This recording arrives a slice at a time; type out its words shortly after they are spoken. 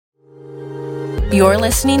You're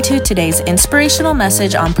listening to today's inspirational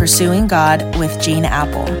message on pursuing God with Gene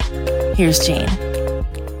Apple. Here's Gene.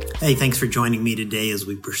 Hey, thanks for joining me today as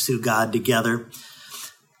we pursue God together.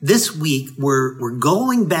 This week, we're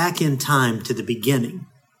going back in time to the beginning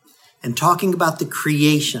and talking about the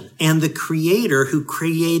creation and the Creator who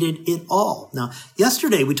created it all. Now,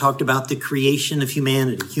 yesterday we talked about the creation of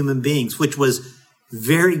humanity, human beings, which was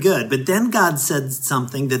very good. But then God said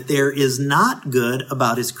something that there is not good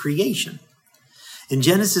about his creation. In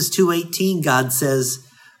Genesis 2:18, God says,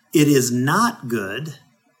 it is not good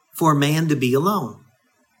for man to be alone.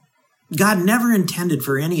 God never intended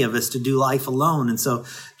for any of us to do life alone. And so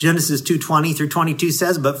Genesis 2:20 through 22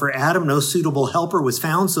 says, but for Adam, no suitable helper was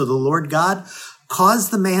found. So the Lord God caused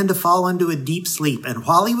the man to fall into a deep sleep. And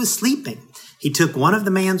while he was sleeping, he took one of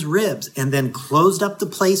the man's ribs and then closed up the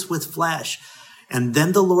place with flesh. And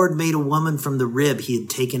then the Lord made a woman from the rib he had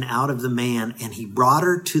taken out of the man, and he brought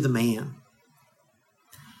her to the man.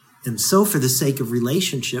 And so for the sake of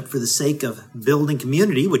relationship, for the sake of building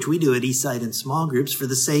community, which we do at Eastside in small groups, for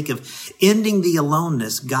the sake of ending the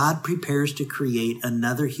aloneness, God prepares to create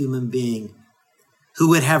another human being who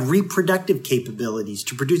would have reproductive capabilities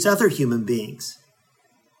to produce other human beings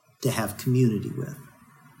to have community with.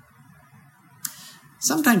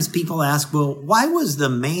 Sometimes people ask, well, why was the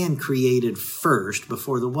man created first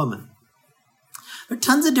before the woman? There are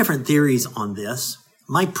tons of different theories on this.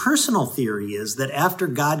 My personal theory is that after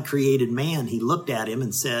God created man, he looked at him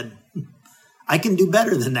and said, I can do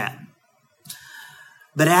better than that.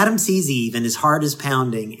 But Adam sees Eve and his heart is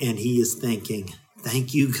pounding and he is thinking,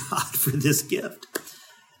 thank you, God, for this gift.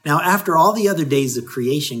 Now, after all the other days of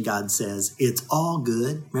creation, God says, it's all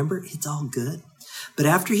good. Remember, it's all good. But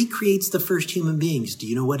after he creates the first human beings, do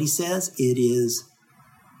you know what he says? It is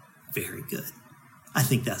very good. I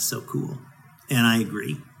think that's so cool. And I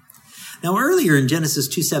agree. Now, earlier in Genesis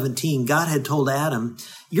 2:17, God had told Adam,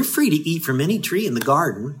 you're free to eat from any tree in the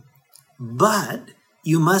garden, but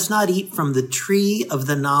you must not eat from the tree of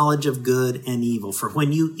the knowledge of good and evil. For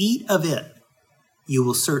when you eat of it, you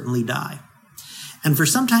will certainly die. And for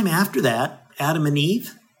some time after that, Adam and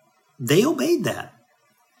Eve, they obeyed that.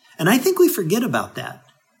 And I think we forget about that.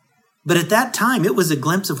 But at that time, it was a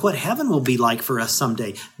glimpse of what heaven will be like for us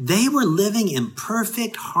someday. They were living in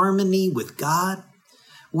perfect harmony with God.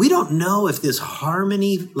 We don't know if this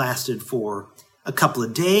harmony lasted for a couple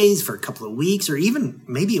of days, for a couple of weeks, or even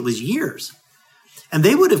maybe it was years. And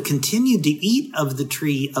they would have continued to eat of the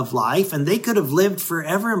tree of life, and they could have lived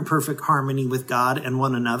forever in perfect harmony with God and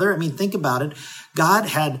one another. I mean, think about it. God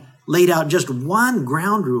had laid out just one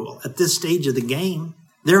ground rule at this stage of the game.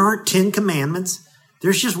 There aren't 10 commandments.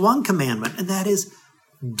 There's just one commandment, and that is,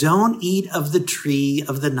 don't eat of the tree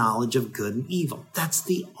of the knowledge of good and evil. That's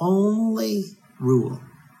the only rule.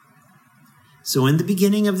 So in the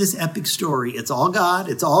beginning of this epic story, it's all God,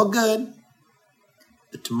 it's all good.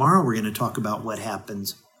 But tomorrow we're going to talk about what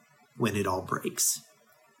happens when it all breaks.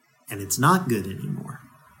 And it's not good anymore.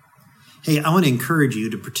 Hey, I want to encourage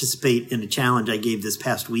you to participate in a challenge I gave this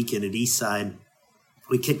past weekend at Eastside.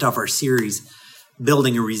 We kicked off our series,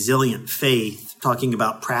 Building a Resilient Faith, talking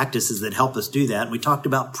about practices that help us do that. And we talked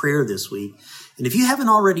about prayer this week. And if you haven't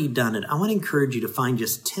already done it, I want to encourage you to find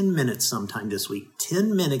just 10 minutes sometime this week,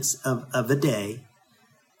 10 minutes of a day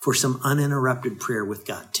for some uninterrupted prayer with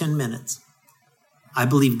God, 10 minutes. I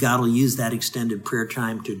believe God will use that extended prayer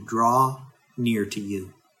time to draw near to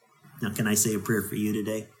you. Now, can I say a prayer for you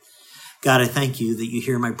today? God, I thank you that you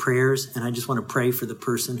hear my prayers, and I just want to pray for the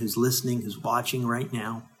person who's listening, who's watching right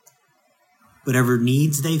now. Whatever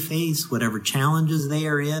needs they face, whatever challenges they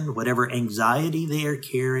are in, whatever anxiety they are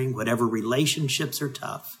carrying, whatever relationships are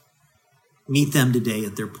tough, meet them today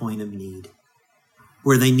at their point of need.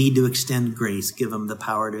 Where they need to extend grace, give them the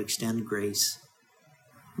power to extend grace.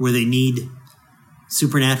 Where they need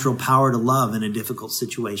supernatural power to love in a difficult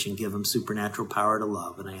situation, give them supernatural power to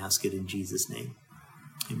love. And I ask it in Jesus' name.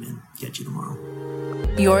 Amen. Catch you tomorrow.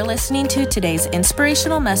 You're listening to today's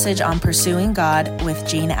inspirational message on pursuing God with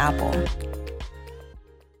Gene Apple.